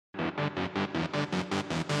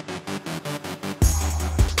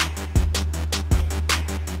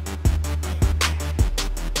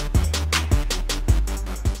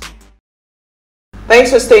Thanks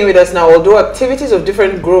for staying with us now. Although activities of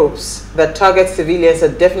different groups that target civilians are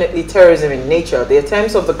definitely terrorism in nature, the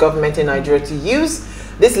attempts of the government in Nigeria to use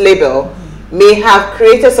this label may have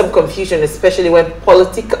created some confusion, especially when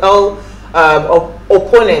political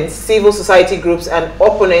opponents, civil society groups, and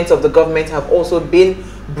opponents of the government have also been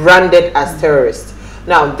branded as terrorists.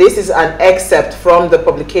 Now, this is an excerpt from the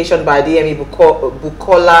publication by DME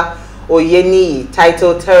Bukola Oyeni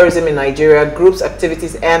titled Terrorism in Nigeria, Groups,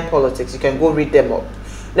 Activities, and Politics. You can go read them up.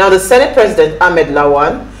 Now, the Senate President Ahmed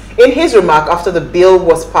Lawan, in his remark after the bill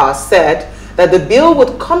was passed, said that the bill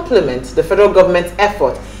would complement the federal government's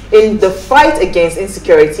effort in the fight against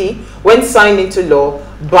insecurity when signed into law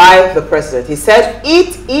by the president. He said,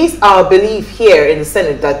 "It is our belief here in the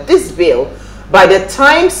Senate that this bill, by the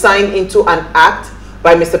time signed into an act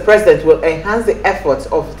by Mr. President, will enhance the efforts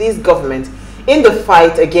of this government in the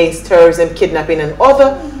fight against terrorism, kidnapping, and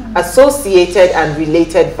other associated and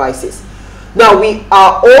related vices." Now, we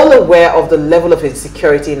are all aware of the level of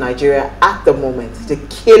insecurity in Nigeria at the moment. The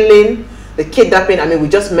killing, the kidnapping, I mean, we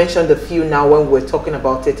just mentioned a few now when we're talking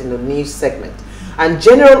about it in the news segment. And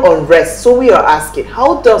general unrest. So we are asking,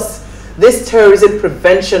 how does this terrorism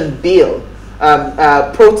prevention bill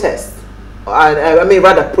protects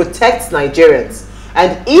Nigerians?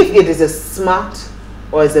 And if it is a smart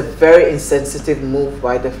or is a very insensitive move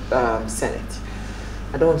by the Senate.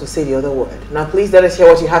 I don't want to say the other word. Now, please let us hear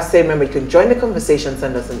what you have to say. Remember, you can join the conversation,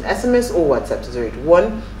 send us an SMS or WhatsApp to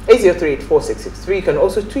 081-803-84663. You can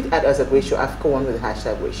also tweet at us at Wayshow Africa1 with the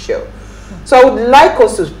hashtag Wayshow. So I would like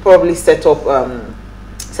us to probably set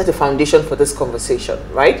a foundation for this conversation,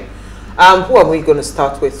 right? Who are we going to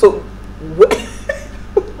start with? So, I'm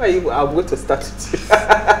going to start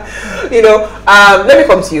with you. Let me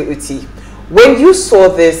come to you, Uti. When you saw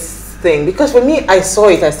this thing, because for me, I saw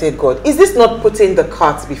it, I said, God, is this not putting the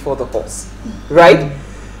cart before the horse, right?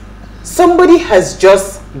 Somebody has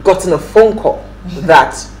just gotten a phone call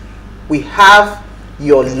that we have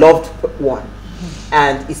your loved one,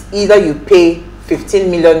 and it's either you pay 15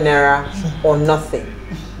 million naira or nothing.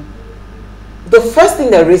 The first thing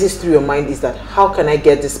that raises through your mind is that, how can I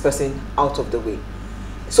get this person out of the way?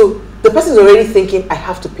 So the person is already thinking, I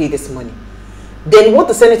have to pay this money. Then what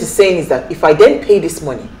the Senate is saying is that if I then pay this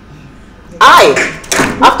money, I,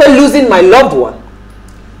 after losing my loved one,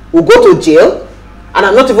 will go to jail, and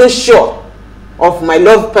I'm not even sure of my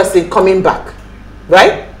loved person coming back,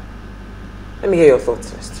 right? Let me hear your thoughts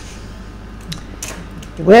first.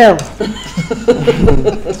 Well,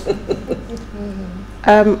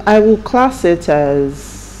 I will class it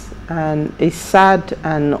as a sad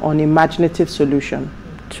and unimaginative solution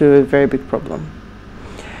to a very big problem.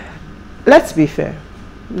 Let's be fair,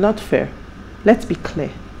 not fair. Let's be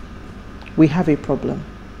clear. We have a problem,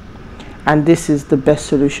 and this is the best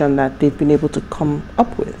solution that they've been able to come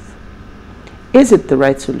up with. Is it the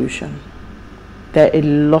right solution? There are a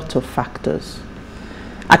lot of factors.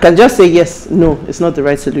 I can just say yes, no, it's not the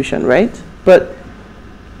right solution, right? But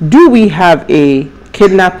do we have a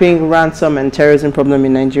kidnapping, ransom, and terrorism problem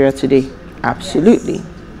in Nigeria today? Absolutely. Yes.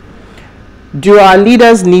 Do our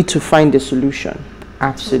leaders need to find a solution?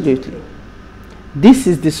 Absolutely. This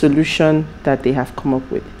is the solution that they have come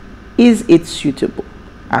up with. Is it suitable?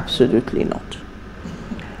 Absolutely not.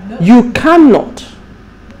 No. You cannot,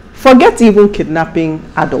 forget even kidnapping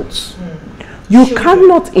adults. You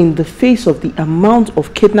cannot, in the face of the amount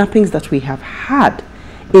of kidnappings that we have had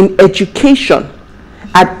in education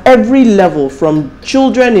at every level, from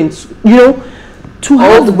children in, to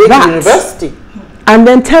all the way that, to university, and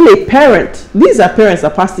then tell a parent, these are parents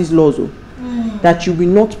that pass these laws, that you will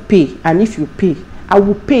not pay, and if you pay, I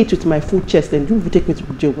will pay it with my full chest, and you will take me to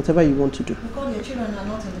jail, whatever you want to do. Because your children are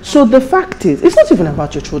not in the country. So the fact is, it's not even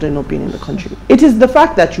about your children not being in the country. It is the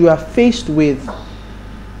fact that you are faced with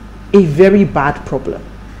a very bad problem,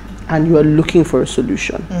 and you are looking for a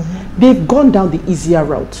solution. They've gone down the easier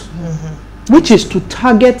route, which is to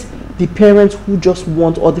target the parents who just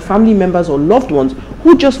want, or the family members or loved ones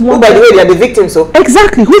who just want. By the way, they are the victims, so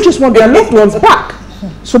exactly, who just want their loved ones back.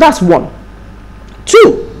 So that's one.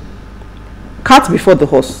 Two, cart before the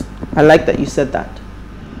horse. I like that you said that.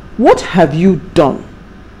 What have you done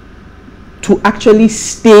to actually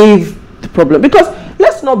stave the problem? Because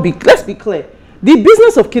let's be clear. The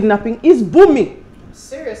business of kidnapping is booming.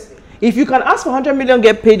 Seriously. If you can ask for 100 million,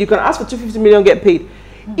 get paid. You can ask for 250 million, get paid.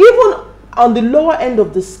 Even on the lower end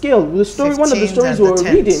of the scale, the story, one of the stories we were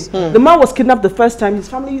reading, the man was kidnapped the first time. His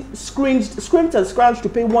family screamed and scrounged to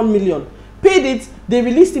pay 1 million. Paid it, they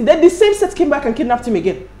released him. Then the same set came back and kidnapped him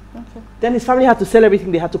again. Okay. Then his family had to sell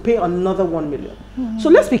everything. They had to pay another 1 million. So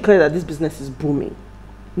let's be clear that this business is booming.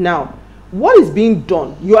 Now, what is being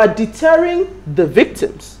done? You are deterring the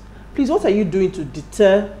victims Please, what are you doing to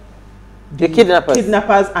deter the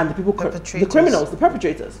kidnappers and the people, the criminals, the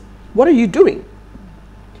perpetrators? What are you doing?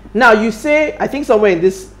 Now you say, I think somewhere in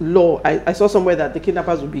this law, I saw somewhere that the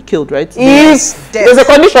kidnappers will be killed, right? Yes. There's a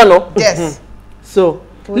condition, no? Yes. So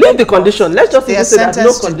leave the condition. Let's just even say that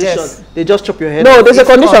no condition. They just chop your head. No, there's a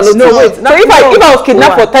condition. No, wait. So if I was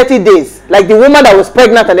kidnapped for 30 days, like the woman that was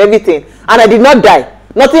pregnant and everything, and I did not die,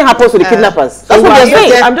 nothing happens to the kidnappers. That's what they're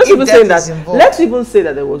saying. I'm just even saying that. Let's even say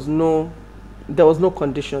that there was no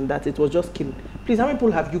condition, that it was just killing. Please, how many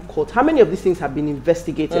people have you caught? How many of these things have been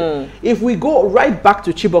investigated? If we go right back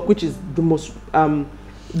to Chibok, which is the most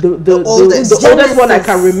the oldest one I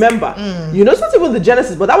can remember. You know, it's not even the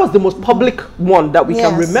genesis, but that was the most public one that we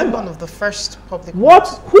can remember. One of the first public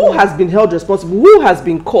who has been held responsible? Who has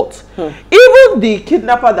been caught? Even the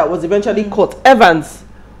kidnapper that was eventually caught, Evans,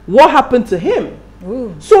 what happened to him?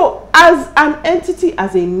 So as an entity,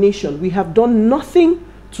 as a nation, we have done nothing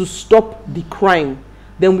to stop the crime.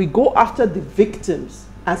 Then we go after the victims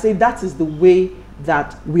and say that is the way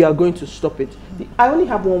that we are going to stop it. I only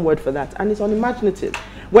have one word for that, and it's unimaginative.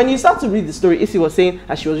 When you start to read the story, Issy was saying,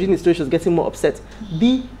 as she was reading the story, she was getting more upset.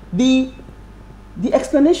 The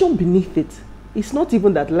explanation beneath it, it's not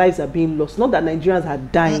even that lives are being lost, not that Nigerians are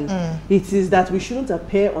dying. It is that we shouldn't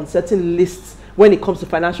appear on certain lists when it comes to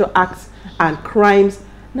financial acts and crimes.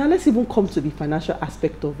 Now let's even come to the financial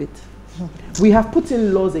aspect of it. We have put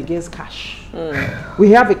in laws against cash.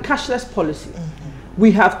 We have a cashless policy.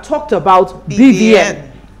 We have talked about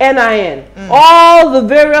BVN, NIN, all the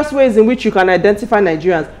various ways in which you can identify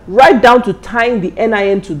Nigerians, right down to tying the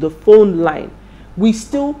NIN to the phone line. We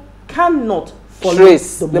still cannot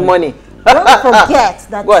trace the money. Don't forget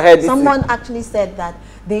that someone actually said that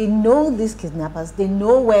they know these kidnappers, they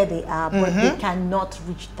know where they are, but they cannot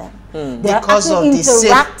reach them. They are actually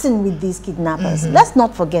interacting with these kidnappers. Let's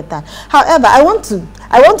not forget that. However, I want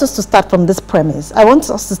us to start from this premise. I want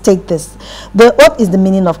us to take this. What is the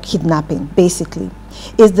meaning of kidnapping, basically?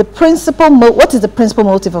 Is the principal what is the principal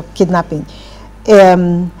motive of kidnapping?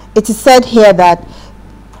 It is said here that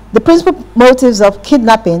the principal motives of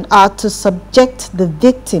kidnapping are to subject the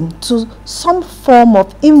victim to some form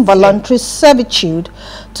of involuntary servitude,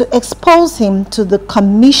 to expose him to the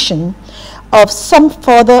commission of some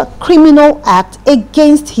further criminal act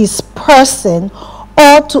against his person,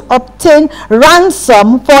 or to obtain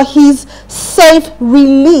ransom for his safe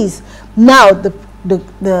release. Now,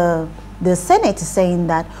 the Senate is saying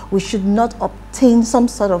that we should not obtain some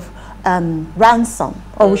sort of ransom,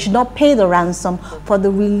 or we should not pay the ransom for the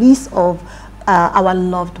release of our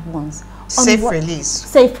loved ones. Safe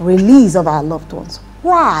release of our loved ones.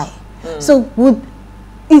 Why? So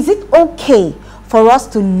is it okay for us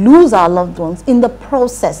to lose our loved ones in the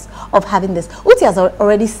process of having this? Uti has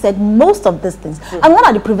already said most of these things. And what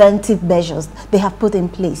are the preventive measures they have put in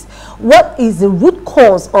place? What is the root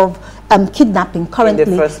cause of kidnapping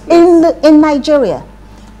currently in Nigeria?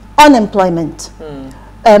 Unemployment.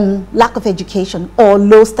 Lack of education or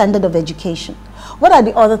low standard of education. What are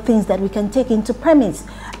the other things that we can take into premise?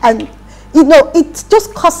 And you know, it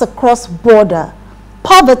just cuts across border.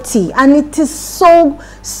 Poverty, and it is so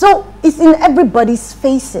it's in everybody's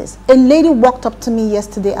faces. A lady walked up to me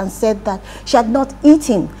yesterday and said that she had not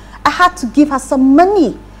eaten. I had to give her some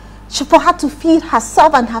money for her to feed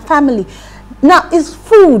herself and her family. Now, it's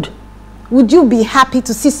food. Would you be happy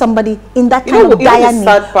to see somebody in that kind of dire need? The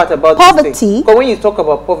sad part about poverty. But when you talk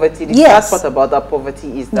about poverty, the sad part about that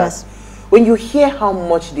poverty is that when you hear how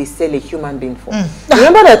much they sell a human being for.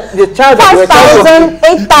 Remember that the child that they were trying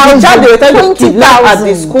to kidnap at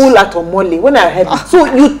the school at Omole, when I heard it. So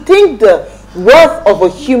you think the worth of a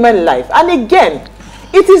human life. And again,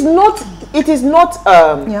 it is not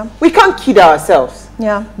we can't kid ourselves.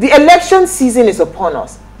 The election season is upon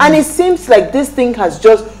us. And it seems like this thing has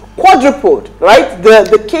just quadrupled, right?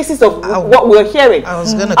 The cases of what we're hearing. I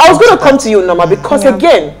was going to come to you, Norma, because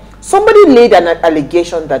again, somebody laid an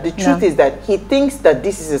allegation that the truth is that he thinks that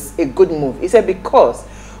this is a good move. He said because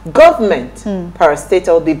government,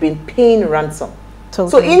 parastatal, they've been paying ransom.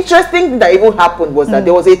 So interesting thing that even happened was that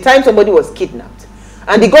there was a time somebody was kidnapped,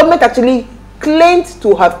 and the government actually claimed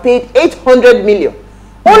to have paid 800 million.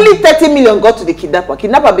 Only 30 million got to the kidnapper.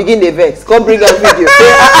 Kidnapper begin the vex. Come bring a video.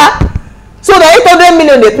 Say, So the 800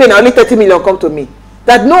 million they pay, now only 30 million come to me.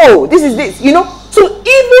 That no, this is this, you know. So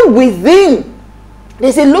even within,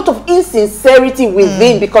 there's a lot of insincerity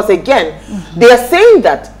within, because again, they are saying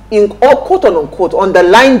that in all quote unquote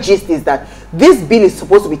underlying gist is that this bill is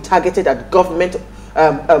supposed to be targeted at government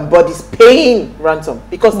bodies paying ransom,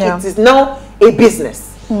 because it is now a business.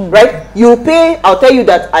 Right? You pay, I'll tell you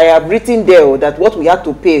that I have written there that what we had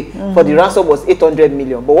to pay for the ransom was 800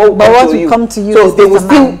 million. But what will come to you? So they will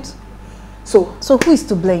still So who is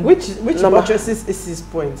to blame? Which buttresses is his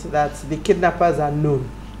point that the kidnappers are known?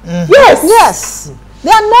 Yes. They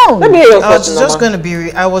are known. Let me hear your I was just going to be,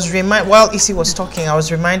 while Isi was talking, I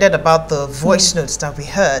was reminded about the voice notes that we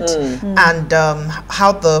heard and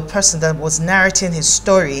how the person that was narrating his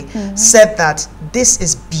story said that this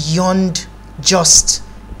is beyond just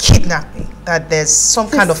kidnapping, that there's some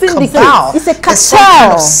kind of cabal, it's a cartel. There's some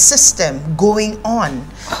kind of system going on.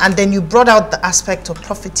 And then you brought out the aspect of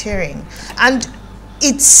profiteering. And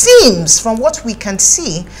it seems, from what we can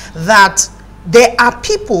see, that there are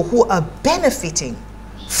people who are benefiting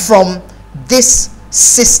from this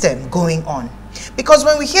system going on. Because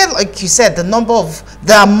when we hear, like you said, the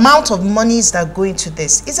amount of monies that go into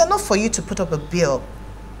this is enough for you to put up a bill,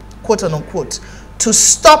 quote unquote, to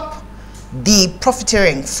stop the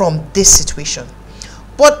profiteering from this situation.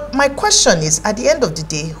 But my question is, at the end of the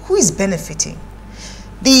day, who is benefiting?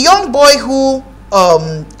 The young boy who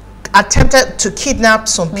attempted to kidnap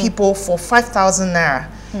some people for 5,000 naira,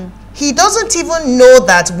 he doesn't even know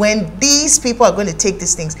that when these people are going to take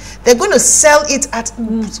these things, they're going to sell it at a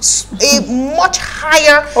much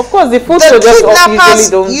higher. Of course, the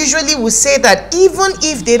kidnappers usually will say that even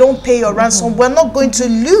if they don't pay your ransom, we're not going to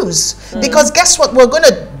lose. Because guess what? We're going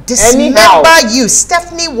to dismember you.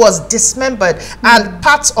 Stephanie was dismembered and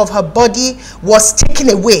parts of her body was taken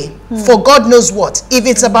away for God knows what. If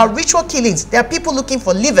it's about ritual killings, there are people looking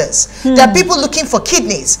for livers. There are people looking for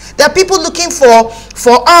kidneys. There are people looking for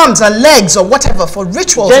arms and legs or whatever for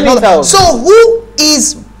rituals. So who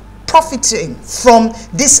is profiting from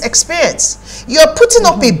this experience? You're putting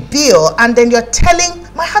up a bill and then you're telling,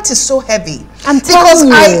 my heart is so heavy. Because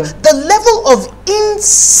the level of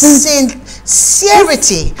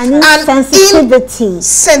insincerity and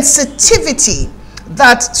insensitivity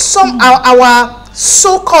that some our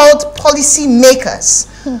so-called policy makers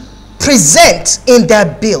present in their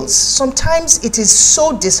bills, sometimes it is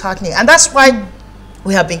so disheartening. And that's why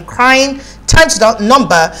we have been crying times without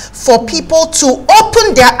number for people to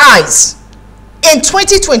open their eyes in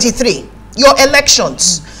 2023, your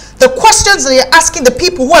elections. The questions that you're asking the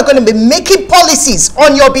people who are going to be making policies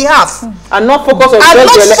on your behalf. And not focus on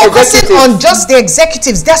focusing on just the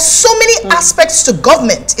executives. There's so many aspects to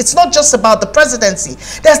government. It's not just about the presidency.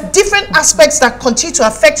 There's different aspects that continue to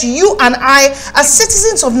affect you and I as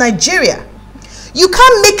citizens of Nigeria. You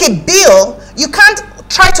can't make a bill, you can't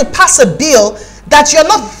try to pass a bill that you're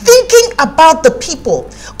not thinking about the people.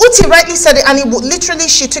 Uti rightly said it, and literally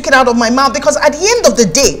she took it out of my mouth, because at the end of the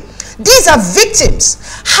day, these are victims.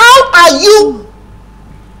 How are you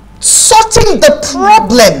sorting the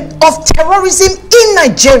problem of terrorism in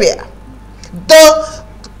Nigeria? The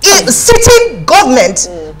sitting government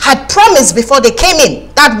had promised before they came in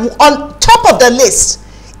that on top of the list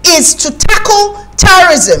is to tackle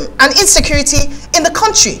terrorism and insecurity in the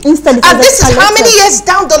country. And this is how many years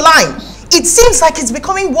down the line? It seems like it's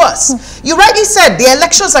becoming worse. You rightly said the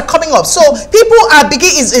elections are coming up, so people are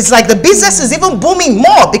beginning. It's like the business is even booming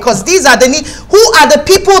more, because these are who are the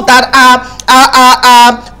people that are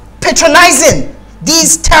patronizing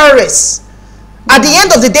these terrorists. At the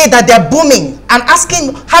end of the day, that they're booming and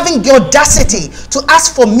having the audacity to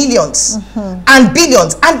ask for millions and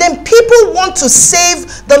billions, and then people want to save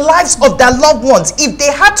the lives of their loved ones. If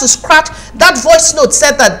they had to scratch, that voice note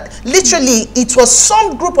said that literally it was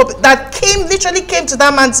some group that literally came to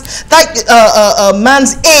that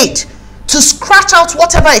man's aid to scratch out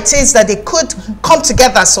whatever it is that they could come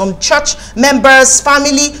together, some church members,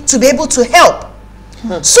 family, to be able to help.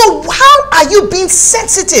 So how are you being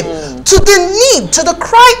sensitive to the need, to the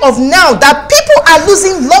cry of now that people are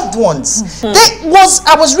losing loved ones?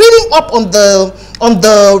 I was reading up on the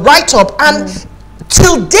write-up, and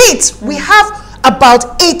till date we have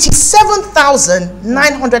about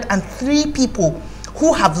 87,903 people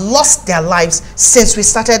who have lost their lives since we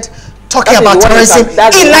started talking about terrorism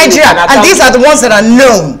in Nigeria, and these are the ones that are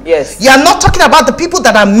known. Yes. You are not talking about the people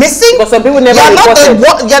that are missing. Because some people never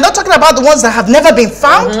you're not talking about the ones that have never been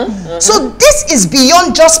found. So this is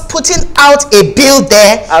beyond just putting out a bill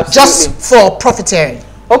there just for profiteering.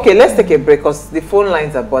 Okay, let's take a break because the phone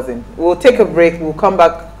lines are buzzing. We'll take a break. We'll come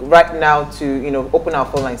back right now to open our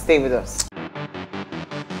phone lines. Stay with us.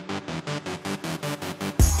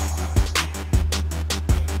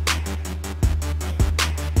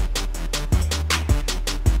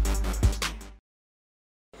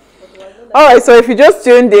 All right, so if you just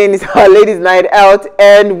tuned in, it's our Ladies' Night Out,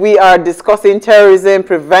 and we are discussing terrorism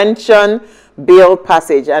prevention bill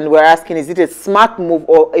passage, and we're asking, is it a smart move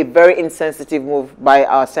or a very insensitive move by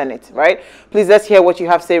our Senate, right? Please, let's hear what you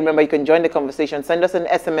have to say. Remember, you can join the conversation. Send us an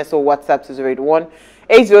SMS or WhatsApp to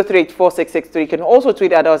 081-803-4663. You can also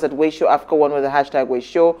tweet at us at WadeShowAfrica1 with the hashtag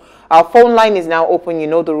WadeShow. Our phone line is now open. You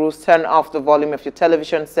know the rules. Turn off the volume of your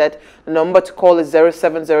television set. The number to call is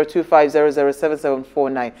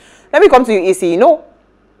 07025007749. Let me come to you, EC. You know,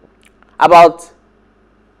 about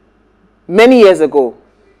many years ago,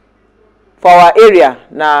 for our area,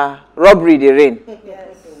 now robbery they reign.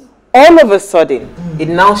 Yes. All of a sudden, it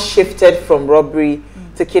now shifted from robbery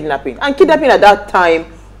to kidnapping. And kidnapping at that time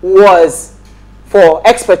was for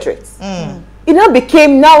expatriates. It now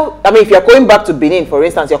became I mean, if you're going back to Benin, for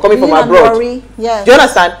instance, you're coming from abroad. Yes. Do you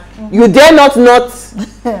understand? You dare not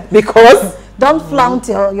because don't flaunt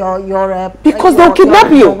your because they'll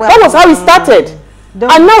kidnap you. That was how it started.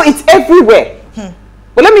 And now it's everywhere.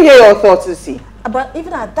 But let me hear your thoughts, Lucy. But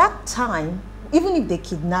even at that time, even if they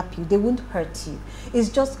kidnap you, they won't hurt you. It's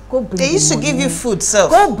just go bring the money. They used to give you food, so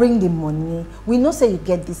go bring the money. We know say you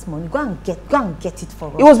get this money. Go and get it for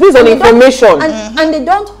us. It was based on information. And they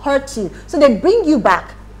don't hurt you. So they bring you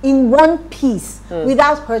back in one piece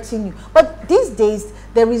without hurting you. But these days,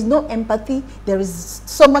 there is no empathy. There is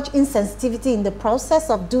so much insensitivity in the process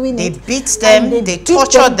of doing it. They beat them. They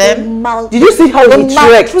torture them. Did you see how they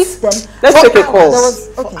maltreat them? Let's take a call.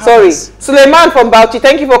 Sorry. Suleiman from Bauchi,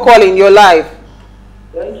 thank you for calling. You're live.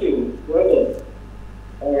 Thank you. Well,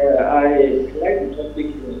 I like the topic.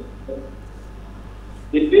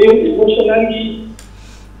 The thing emotionally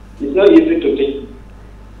is not easy to take.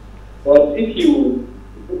 But if you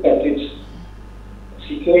look at it,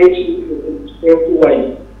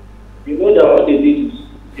 security-wise, you know that what they did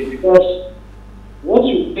is because once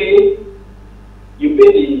you pay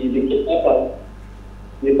the kidnapper,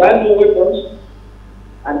 they buy more weapons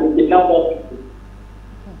and they kidnap more people.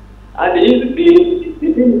 And the thing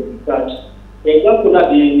is that, for example, that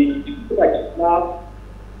the people that kidnap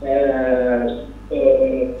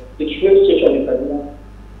the train station in Kaduna,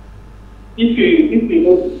 if you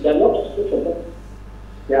know, they are not asking for that.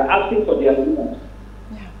 They are asking for their leaders.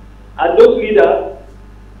 And those leaders,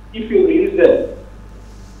 if you release them,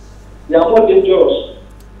 they are more dangerous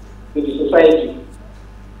to the society.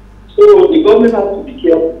 So the government has to be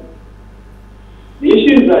careful. The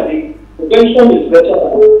issue is that the prevention is better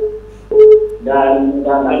than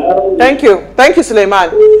Thank you. Thank you, Suleiman.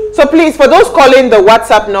 So please, for those calling the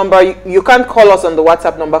WhatsApp number, you can't call us on the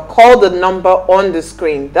WhatsApp number. Call the number on the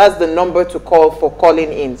screen. That's the number to call for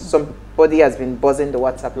calling in. Somebody has been buzzing the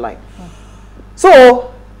WhatsApp line.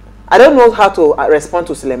 So, I don't know how to respond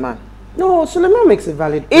to Suleiman. No, Suleiman makes a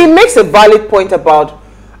valid point. He makes a valid point about,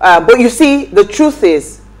 but you see, the truth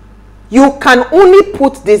is, you can only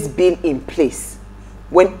put this bill in place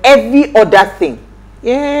when every other thing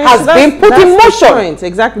has been put in motion.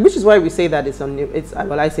 Exactly, which is why we say that it's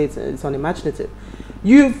unimaginative.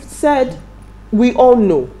 You've said, we all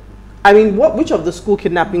know. I mean, which of the school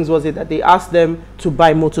kidnappings was it that they asked them to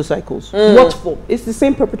buy motorcycles? What for? It's the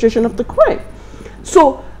same perpetration of the crime.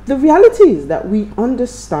 So, the reality is that we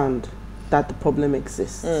understand that the problem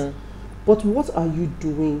exists. But what are you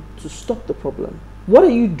doing to stop the problem? What are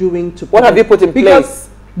you doing to... What have you put in place? Because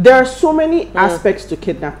there are so many aspects to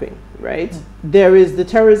kidnapping, right? There is the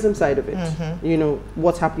terrorism side of it. You know,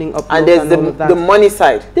 what's happening up and there's the money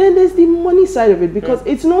side. Then there's the money side of it, because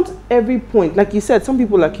it's not every point. Like you said, some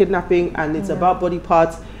people are kidnapping and it's about body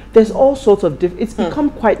parts. There's all sorts of different... It's become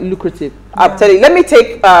quite lucrative. I'll tell you. Let me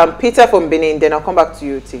take Peter from Benin, then I'll come back to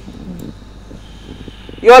you, T.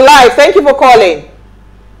 You're live. Thank you for calling.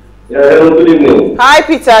 Yeah, hello, good evening. Hi,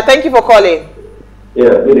 Peter. Thank you for calling. Yeah,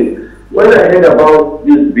 good evening. When I heard about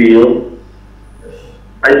this bill,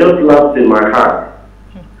 I just laughed in my heart.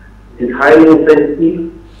 It's highly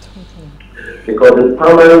insensitive because the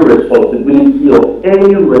primary responsibility of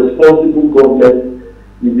any responsible government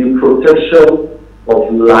is the protection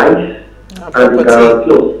of life and the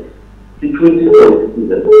guarantee of security for the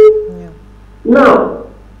citizens. Now,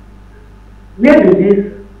 where did this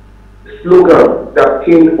slogan that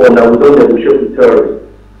came from that we don't negotiate with terrorists?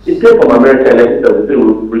 It came from America in 1973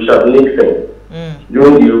 with Richard Nixon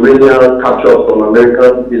during the Iranian capture from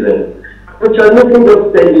American citizens. Richard Nixon just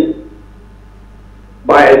said it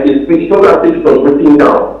by his speech, not as if it was written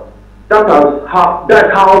down. That's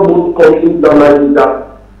how most countries now use that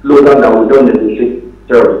slogan that we don't negotiate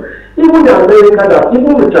terrorists. Even the America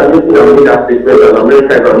even Richard Nixon and made that statement that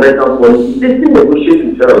America is American policy, they still negotiate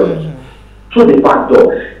with terrorists through the back door.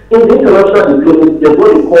 In the international diplomacy, there's what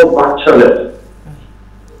they call back channels.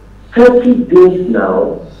 30 days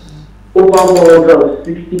now, over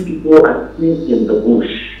 160 people are still in the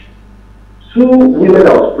bush. 2 women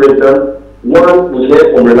that was pregnant, one will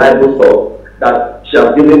hear from reliable source that she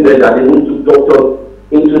has given birth, that they need to doctors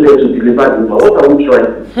into there to deliver the woman. What are we trying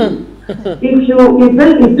to do?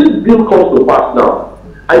 If this bill comes to pass now,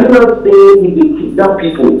 are you not saying if they kidnap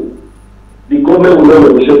people, the government will not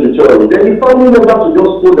negotiate with terrorists? Then the family members will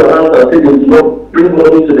just hold their hands and say they do not bring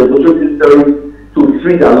money to negotiate with terrorists to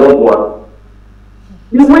free their loved ones.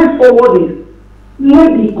 The way forward is let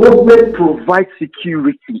the government provide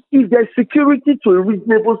security. If there's security to a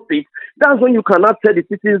reasonable state, that's when you cannot tell the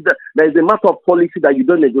citizens that there is a matter of policy that you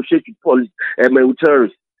don't negotiate with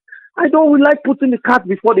terrorists. I don't like putting the cat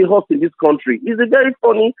before the horse in this country. It's a very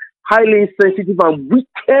funny, highly insensitive and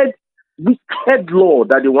wicked law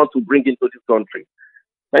that they want to bring into this country.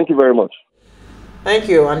 Thank you very much. Thank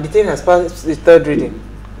you. And the thing has passed the third reading.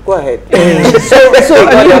 Go ahead.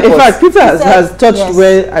 In fact, Peter has touched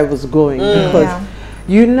where I was going, because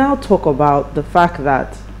you now talk about the fact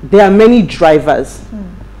that there are many drivers.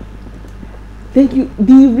 The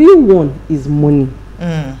real one is money.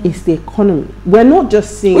 It's the economy. We're not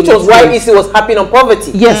just seeing, which was why EC was happy on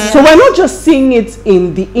poverty. Yes, so we're not just seeing it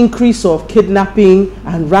in the increase of kidnapping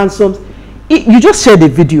and ransoms. You just shared a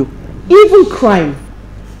video. Even crime,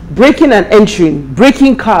 breaking and entering,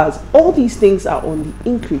 breaking cars, all these things are on the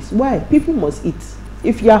increase. Why? People must eat.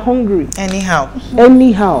 If you are hungry, anyhow,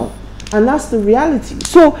 and that's the reality.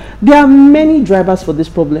 So there are many drivers for this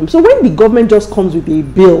problem. So when the government just comes with a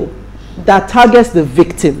bill that targets the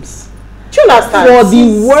victims, do you understand? For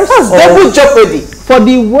the worst double jeopardy, for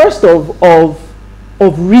the worst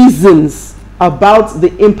of reasons about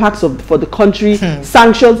the impacts for the country,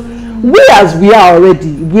 sanctions, we are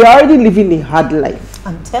already living a hard life.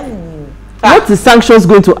 I'm telling you. What is sanctions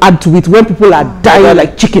going to add to it when people are dying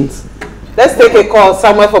like chickens? Let's take a call.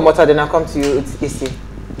 Samuel from Mota, then I'll come to you. It's easy.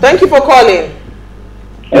 Thank you for calling.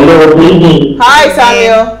 Hello, good evening. Hi,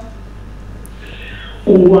 Samuel.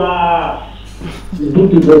 Wow. Good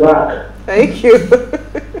to be back. Thank you.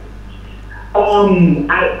 I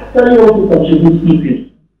actually want to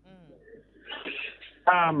contribute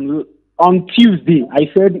something. On Tuesday,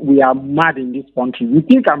 I said we are mad in this country. We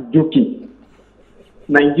think I'm joking.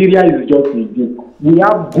 Nigeria is just a joke. We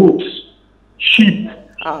have goats, sheep,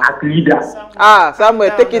 as leaders.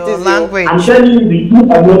 Samuel, take it easy. I'm telling you, the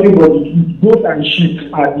truth and nothing but the truth. Goats and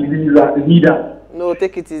sheep are the leaders. No,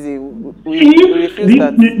 take it easy. If these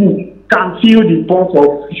people can feel the pulse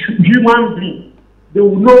of human beings, they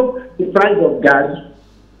will know the price of gas.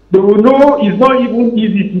 They will know it's not even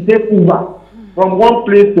easy to take Uber from one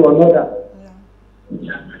place to another.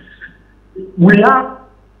 We have.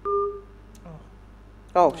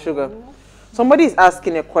 Oh, sugar. Somebody is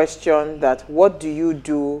asking a question that what do you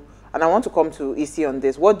do? And I want to come to EC on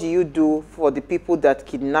this. What do you do for the people that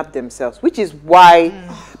kidnap themselves? Which is why,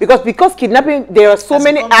 because kidnapping, there are so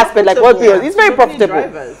many aspects, like what people, it's very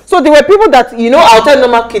profitable. So there were people that, I'll tell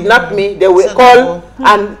them, kidnap me, they will call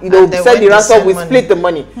and, send the ransom, we split the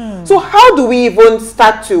money. So how do we even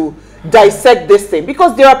start to dissect this thing?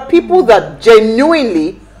 Because there are people that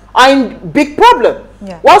genuinely are in big problem.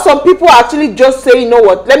 While some people actually just say, you know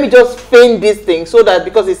what, let me just feign this thing so that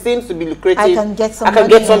because it seems to be lucrative, I can get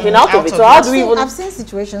something out of it. So how do we even... I've seen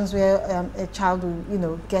situations where a child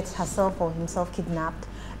will, get herself or himself kidnapped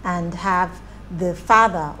and have the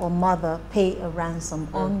father or mother pay a ransom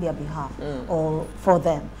on their behalf or for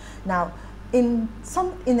them. Now, in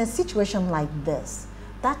a situation like this,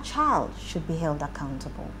 that child should be held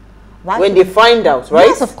accountable. When they find out, right?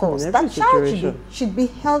 Yes, of course. That child should be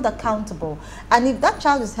held accountable. And if that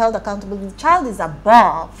child is held accountable, the child is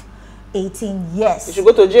above 18 years. He should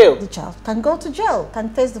go to jail. The child can go to jail, can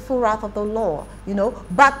face the full wrath of the law,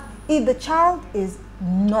 But if the child is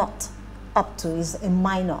not up to, is a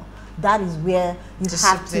minor, that is where you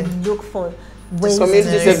have to look for ways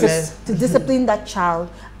to discipline that child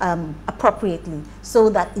appropriately so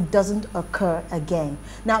that it doesn't occur again.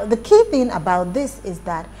 Now, the key thing about this is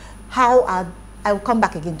that I will come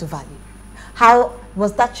back again to value. How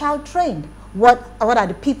was that child trained? What are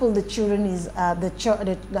the people the children is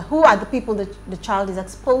who are the people that the child is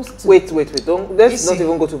exposed to? Wait. Let's not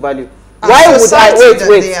even go to value. Why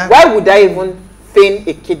would I even feign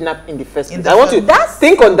a kidnap in the first place? I want to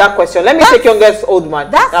think on that question. Let me take youngest old man.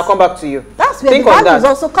 I'll come back to you. That's where the values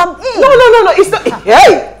also come in. No. It's not.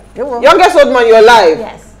 Hey, youngest old man, you're alive.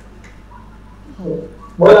 Yes.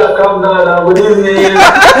 When I come down, good evening.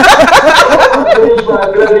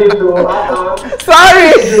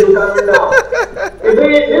 Sorry.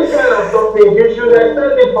 This kind of something, you should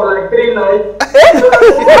extend it for like 3 nights. I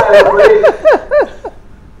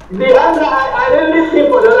really think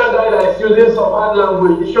for the other guy that's using some hard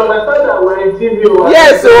language, you should understand that we're in TV.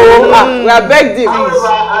 Yes, we are begged him. However,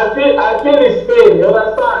 I feel his pain, you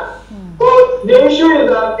understand? So the issue is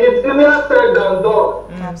that it's easier said than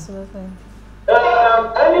done. Absolutely.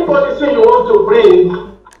 Any policy you want to bring,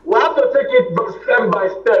 we have to take it step by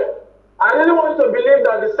step. I really want to believe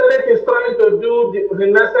that the Senate is trying to do the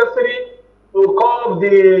necessary to curb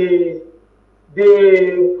the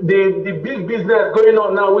big business going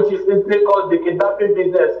on now, which is simply called the kidnapping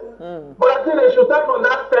business. But I think they should take on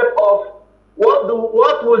that step of what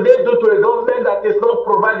will they do to a government that is not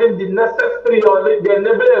providing the necessary or the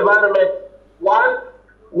enabling environment? One,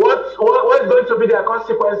 what's going to be their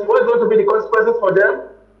consequences? What's going to be the consequences for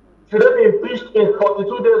them? Should they be impeached in 42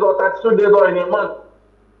 days or 32 days or in a month?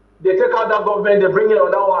 They take out that government, they bring in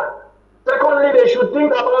another one. Secondly, they should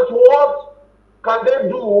think about what can they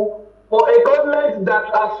do for a government that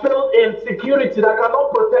has failed in security, that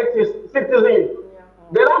cannot protect its citizens.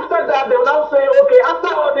 Then after that, they will now say, okay,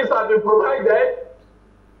 after all this has been provided,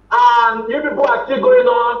 and you people are still going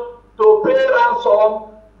on to pay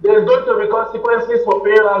ransom, there's going to be consequences for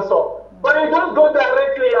paying ransom. But they don't go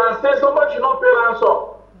directly and say somebody should not pay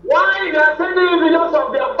ransom. Why? They are sending videos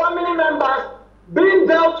of their family members being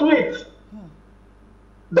dealt with.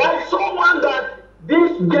 There is someone that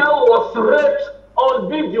this girl was raped on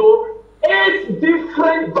video, 8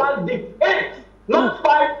 different bandits, 8, not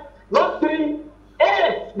 5, not 3,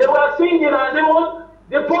 8. They were singing and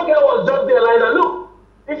the poor girl was just there like that. Look,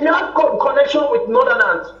 if you have connection with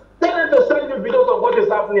Northerners, tell them to send you videos of what is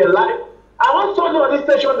happening in life. I once told you on this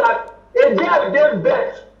station that a girl gave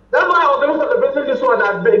birth. That's why I was even celebrating this one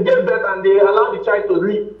that they gave birth and they allowed the child to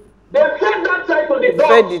live. They fed that child to the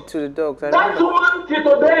dogs. Fed it to the dogs. That woman till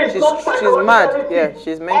today is not she's mad. Yeah,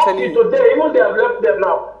 she's mentally. Till today, even they have left them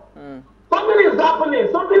now. Something is happening.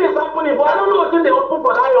 Something is happening. But I don't know what they open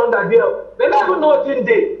for that under there. They never know what's in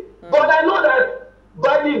there. But I know that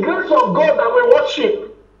by the grace of God that we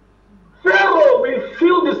worship, Pharaoh will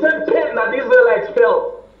feel the same pain that the Israelites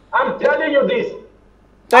felt. I'm telling you this.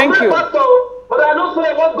 Thank you. Pastor, but I don't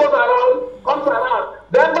say what goes around comes around.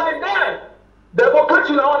 Then by then, they will catch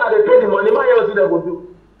you now and they pay the money. My else they will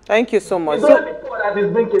do. Thank you so much. It's only people that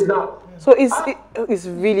is being kidnapped. So it's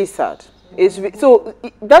really sad.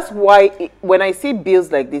 That's why when I see bills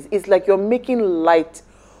like this, it's like you're making light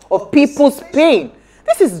of people's pain.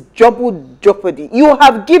 This is double jeopardy. You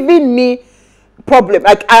have given me problem.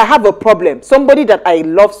 Like I have a problem. Somebody that I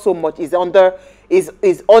love so much is under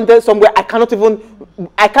somewhere. I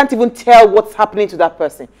can't even tell what's happening to that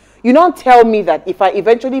person. You don't tell me that if I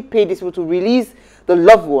eventually pay this people to release the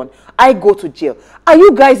loved one, I go to jail. Are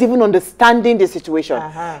you guys even understanding the situation?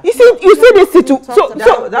 You see this situation. So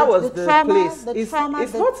that was the place.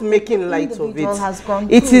 It's not making light of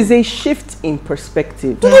it. It is a shift in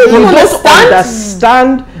perspective. Do you even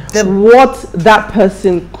understand what that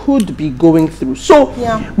person could be going through? So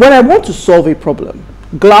when I want to solve a problem,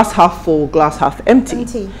 glass half full, glass half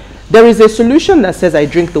empty. There is a solution that says I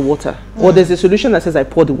drink the water, or there's a solution that says I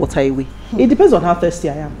pour the water away. It depends on how thirsty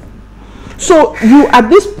I am. So you, at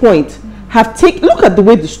this point, look at the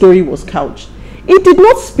way the story was couched. It did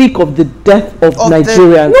not speak of the death of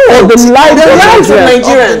Nigerians or the lives of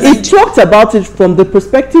Nigerians. It talked about it from the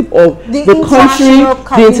perspective of the country,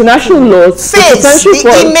 the international laws, the potential for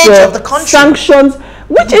image of the country, sanctions,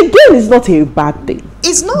 which again is not a bad thing.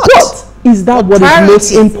 It's not. But is that what is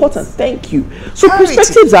most important? Thank you. So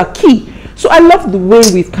perspectives are key. So I love the way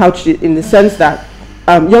we've couched it in the sense that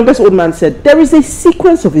youngest old man said there is a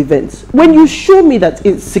sequence of events. When you show me that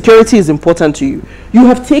security is important to you, you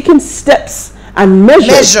have taken steps and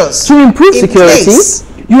measures to improve security.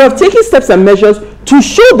 You have taken steps and measures to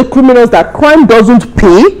show the criminals that crime doesn't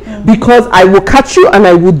pay because I will catch you and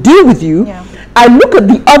I will deal with you. I look at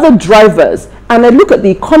the other drivers and I look at the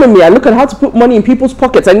economy. I look at how to put money in people's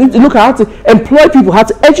pockets. I need to look at how to employ people, how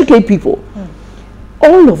to educate people.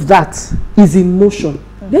 All of that is in motion.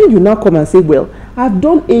 Then you now come and say, well, I've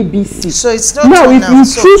done ABC. So it's not now, if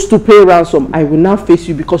you choose to pay ransom, I will now face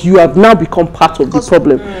you because you have now become part of the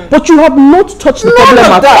problem. But you have not touched the problem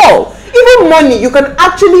at all. Even money, you can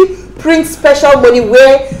actually print special money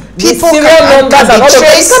where people the serial numbers and all of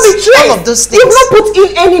that. It can be traced. All of those things. You've not put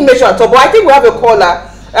in any measure at all. But I think we have a caller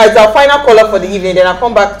as our final caller for the evening. Then I'll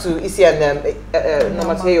come back to Isi and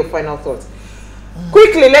Norma to hear your final thoughts.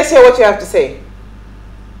 Quickly, let's hear what you have to say.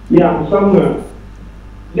 Yeah, Samuel.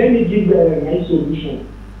 Let me give my solution.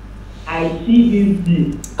 I see this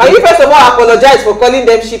deal. Can you first of all apologize for calling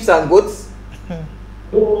them sheep and goats?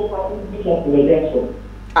 No, I apologize for.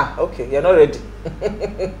 Ah, okay, you're not ready.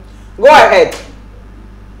 Go ahead.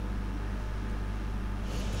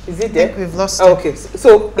 Is it there? I think we've lost it. Okay,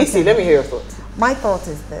 so Isi, let me hear your thoughts. My thought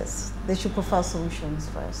is this: they should prefer solutions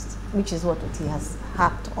first, which is what he has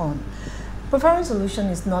harped on. Preferring solution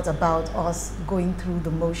is not about us going through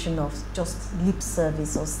the motion of just lip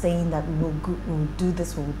service or saying that we'll do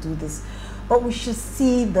this, we'll do this. But we should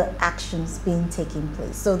see the actions being taken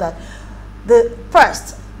place, so that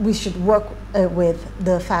first we should work with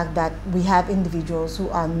the fact that we have individuals who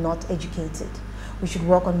are not educated. We should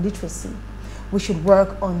work on literacy. We should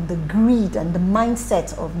work on the greed and the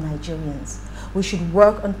mindset of Nigerians. We should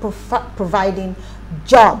work on providing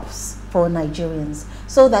jobs for Nigerians,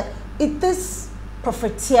 so that this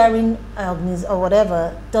profiteering or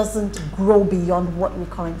whatever doesn't grow beyond what we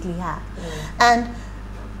currently have. And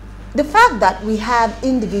the fact that we have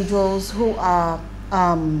individuals who are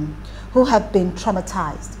who have been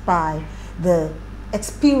traumatized by the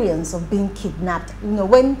experience of being kidnapped. You know,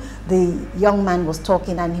 when the young man was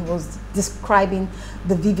talking and he was describing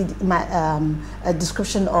the vivid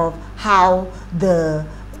description of how the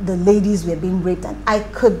ladies were being raped, and I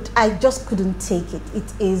just couldn't take it.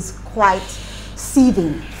 It is quite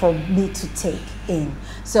seething for me to take in.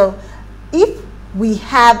 So if we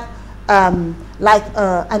have like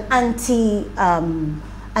an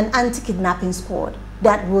anti-kidnapping squad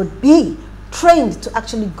that would be trained to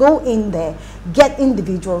actually go in there, get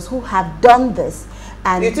individuals who have done this,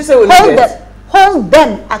 and hold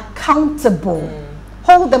them accountable.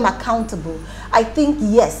 Hold them accountable. I think,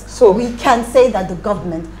 yes, so we can say that the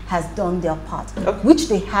government has done their part, which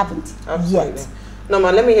they haven't yet.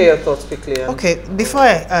 Norma, let me hear your thoughts quickly. Okay, before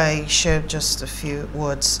I share just a few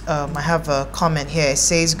words, I have a comment here. It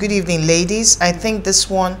says, "Good evening, ladies. I think this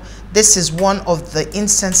is one of the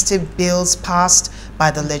insensitive bills passed by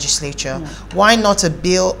the legislature. Why not a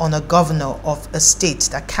bill on a governor of a state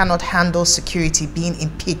that cannot handle security being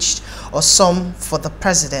impeached, or some for the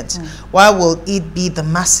president? Why will it be the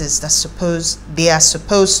masses that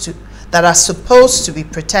are supposed to be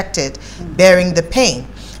protected bearing the pain?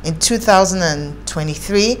 In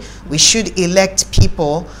 2023, we should elect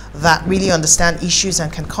people that really understand issues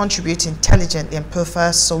and can contribute intelligently and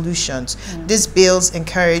prefer solutions. These bills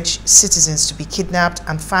encourage citizens to be kidnapped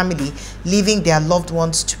and family leaving their loved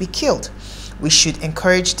ones to be killed. We should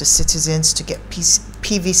encourage the citizens to get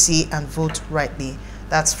PVC and vote rightly."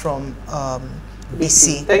 That's from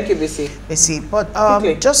BC. Thank you, BC. BC. But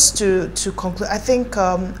just to conclude, I think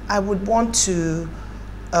I would want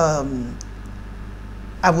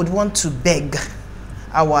to beg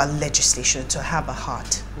our legislation to have a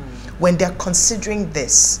heart. When they're considering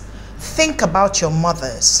this, think about your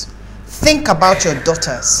mothers, think about your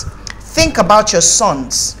daughters, think about your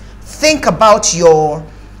sons, think about your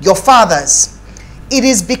fathers. It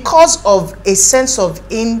is because of a sense of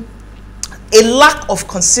a lack of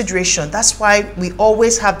consideration. That's why we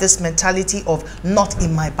always have this mentality of not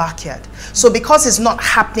in my backyard. So because it's not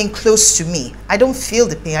happening close to me, I don't feel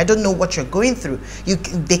the pain. I don't know what you're going through.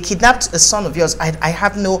 They kidnapped a son of yours. I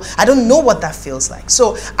don't know what that feels like.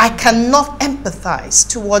 So I cannot empathize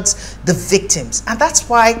towards the victims. And that's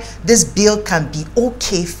why this bill can be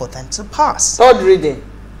okay for them to pass. Third reading.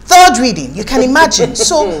 Third reading, you can imagine.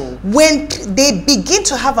 So when they begin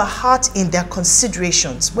to have a heart in their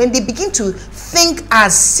considerations, when they begin to think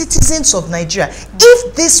as citizens of Nigeria,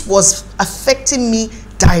 if this was affecting me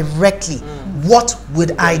directly, what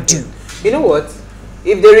would I do? You know what?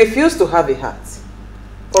 If they refuse to have a heart,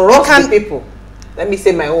 for us the people, let me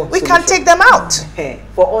say my own we solution. can take them out.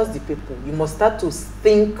 For us the people, you must start to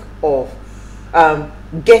think of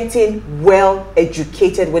getting well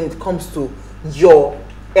educated when it comes to your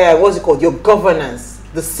what's it called, your governance,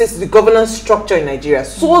 the governance structure in Nigeria,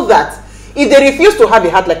 so that if they refuse to have a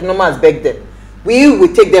heart like Norma has begged them, we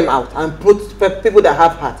will take them out and put people that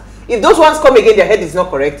have heart. If those ones come again, their head is not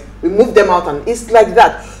correct, we move them out, and it's like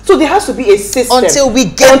that. So there has to be a system until we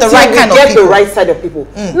get the right kind of people. The right side of people.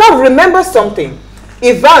 Now remember something.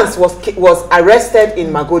 Evans was arrested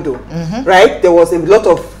in Magodo, right? There was a lot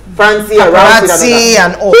of fancy around it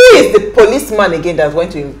and all. Who is the policeman again that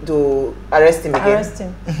went to arrest him again? Arrest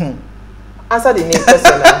him. Answer the name first.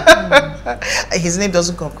 His name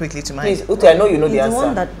doesn't come quickly to mind. Please, Uti, I know you know the answer. The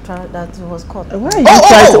one that was caught. Why are you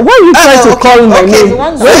trying to call my name?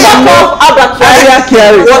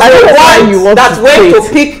 That went to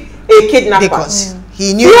pick a kidnapper. Because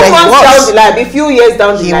he knew where he was. A few years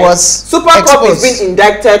down the line, Super Cop is being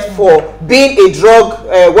indicted for being a drug,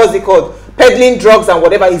 what's it called? Peddling drugs and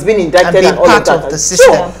whatever. He's been indicted and all part of that. Of the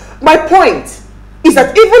system. So, my point is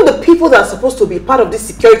that even the people that are supposed to be part of this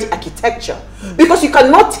security architecture, because you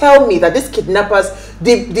cannot tell me that these kidnappers,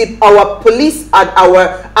 our police and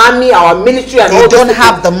our army, our military, and they all don't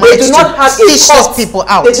have the money to fish these people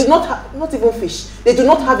out. They do not have, not even fish. They do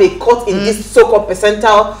not have a cut in this so-called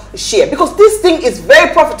percentile share, because this thing is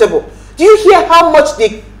very profitable. Do you hear how much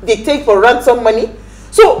they take for ransom money?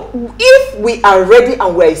 So if we are ready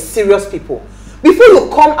and we're serious people, before you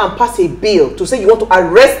come and pass a bill to say you want to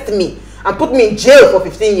arrest me and put me in jail for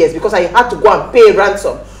 15 years because I had to go and pay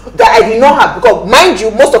ransom that I did not have, because mind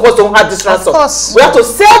you, most of us don't have this ransom. Of course. We have to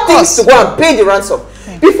sell things to go and pay the ransom.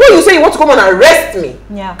 Before you say you want to come and arrest me,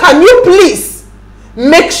 can you please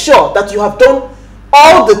make sure that you have done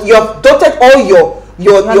all the, you have dotted all your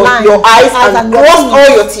I's and crossed all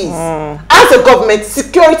your T's as a government,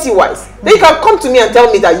 security wise. Then you can come to me and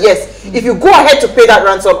tell me that yes, if you go ahead to pay that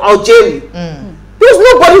ransom, I'll jail you. Because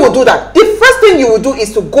nobody will do that. The first thing you will do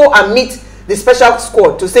is to go and meet the special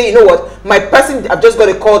squad to say, you know what, my person, I've just got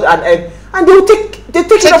a call, and they will take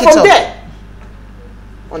it up from there.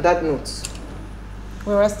 On that note,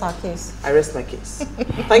 we rest our case. I rest my case.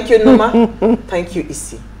 Thank you, Noma. Thank you,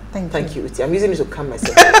 Isi. Thank you, Uti. I'm using it to calm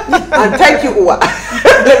myself. And thank you, Uwa.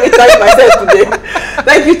 Let me thank myself today.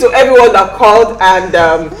 Thank you to everyone that called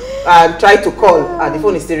and tried to call. The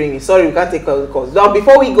phone is still ringing. Sorry, we can't take calls. Now,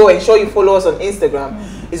 before we go, ensure you follow us on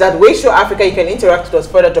Instagram. Is at Wayshow Africa. You can interact with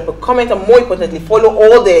us further, drop a comment, and more importantly, follow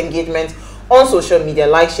all the engagements on social media.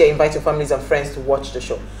 Like, share, invite your families and friends to watch the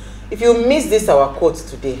show. If you missed this, our quote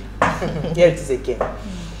today, here it is again.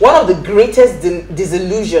 One of the greatest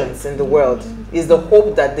disillusions in the world is the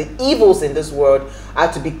hope that the evils in this world are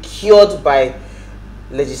to be cured by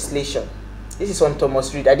legislation. This is from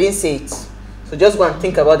Thomas Reed. I didn't say it. So just go and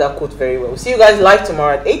think about that quote very well. We'll see you guys live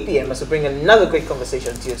tomorrow at 8 p.m. as we bring another great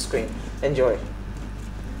conversation to your screen. Enjoy.